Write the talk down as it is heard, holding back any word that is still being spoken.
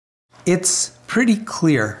it's pretty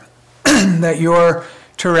clear that your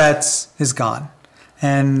Tourette's is gone.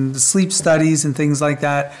 And sleep studies and things like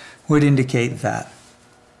that would indicate that.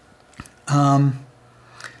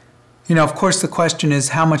 You know, of course, the question is,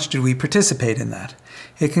 how much did we participate in that?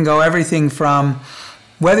 It can go everything from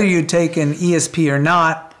whether you take an ESP or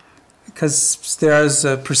not, because there's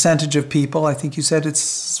a percentage of people, I think you said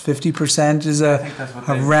it's 50% is a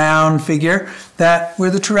round figure, that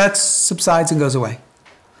where the Tourette's subsides and goes away.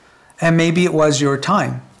 And maybe it was your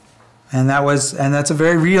time. And that's a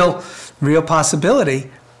very real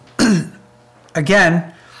possibility.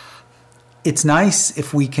 Again, it's nice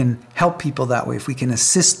if we can help people that way, if we can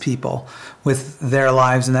assist people with their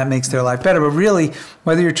lives, and that makes their life better. But really,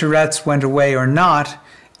 whether your Tourette's went away or not,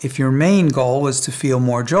 if your main goal was to feel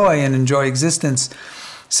more joy and enjoy existence,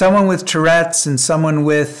 someone with Tourette's and someone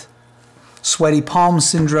with sweaty palm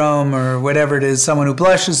syndrome or whatever it is, someone who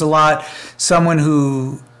blushes a lot, someone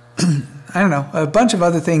who, I don't know, a bunch of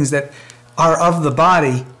other things that are of the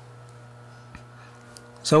body,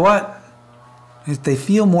 so what? If they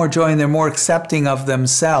feel more joy and they're more accepting of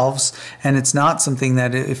themselves, and it's not something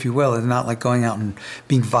that, if you will, it's not like going out and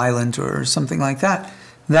being violent or something like that,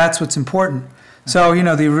 that's what's important. So, you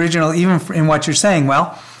know, the original, even in what you're saying,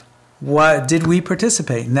 well, what did we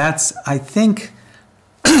participate? And that's, I think,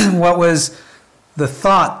 what was the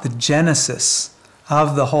thought, the genesis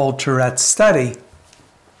of the whole Tourette study,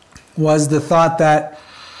 was the thought that,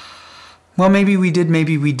 well, maybe we did,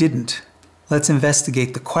 maybe we didn't. Let's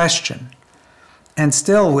investigate the question. And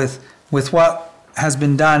still, with what has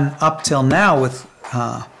been done up till now with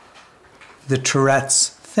the Tourette's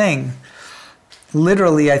thing,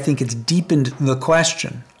 literally, I think it's deepened the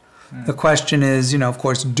question. The question is, you know, of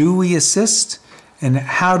course, do we assist, and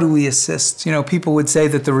how do we assist? You know, people would say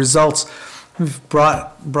that the results, we've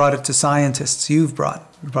brought it to scientists. You've brought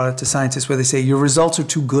it to scientists where they say your results are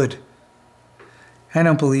too good. I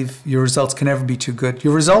don't believe your results can ever be too good.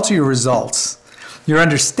 Your results are your results. Your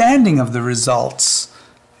understanding of the results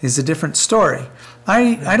is a different story.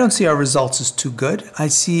 I don't see our results as too good. I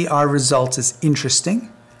see our results as interesting.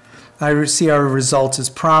 I see our results as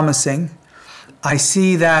promising. I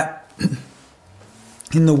see that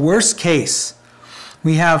in the worst case,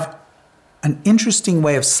 we have an interesting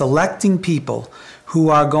way of selecting people who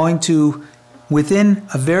are going to, within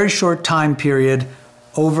a very short time period,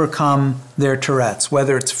 overcome their Tourette's,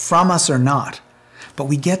 whether it's from us or not. But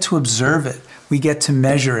we get to observe it. We get to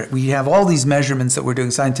measure it. We have all these measurements that we're doing,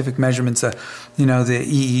 scientific measurements, you know, the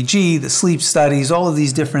EEG, the sleep studies, all of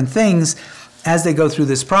these different things as they go through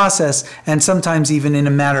this process, and sometimes even in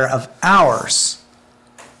a matter of hours,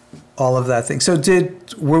 all of that thing. So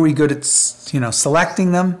were we good at, you know,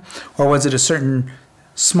 selecting them, or was it a certain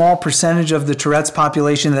small percentage of the Tourette's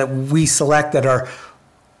population that we select that are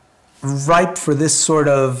ripe for this sort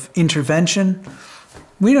of intervention?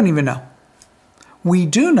 We don't even know. We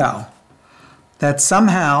do know that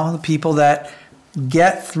somehow the people that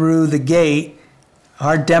get through the gate,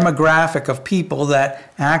 our demographic of people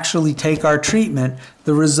that actually take our treatment,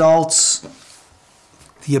 the results,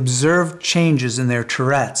 the observed changes in their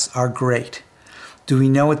Tourette's are great. Do we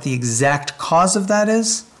know what the exact cause of that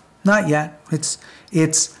is? Not yet.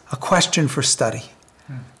 It's a question for study.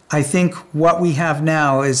 I think what we have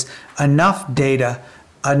now is enough data,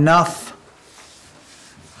 enough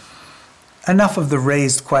of the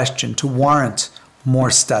raised question to warrant more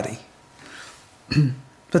study.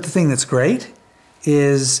 But the thing that's great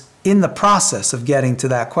is in the process of getting to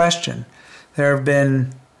that question, there have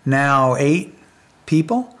been now 8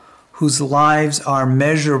 people whose lives are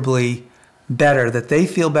measurably better, that they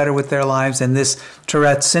feel better with their lives, and this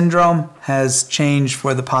Tourette syndrome has changed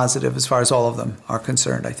for the positive as far as all of them are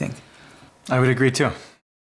concerned, I think. I would agree too.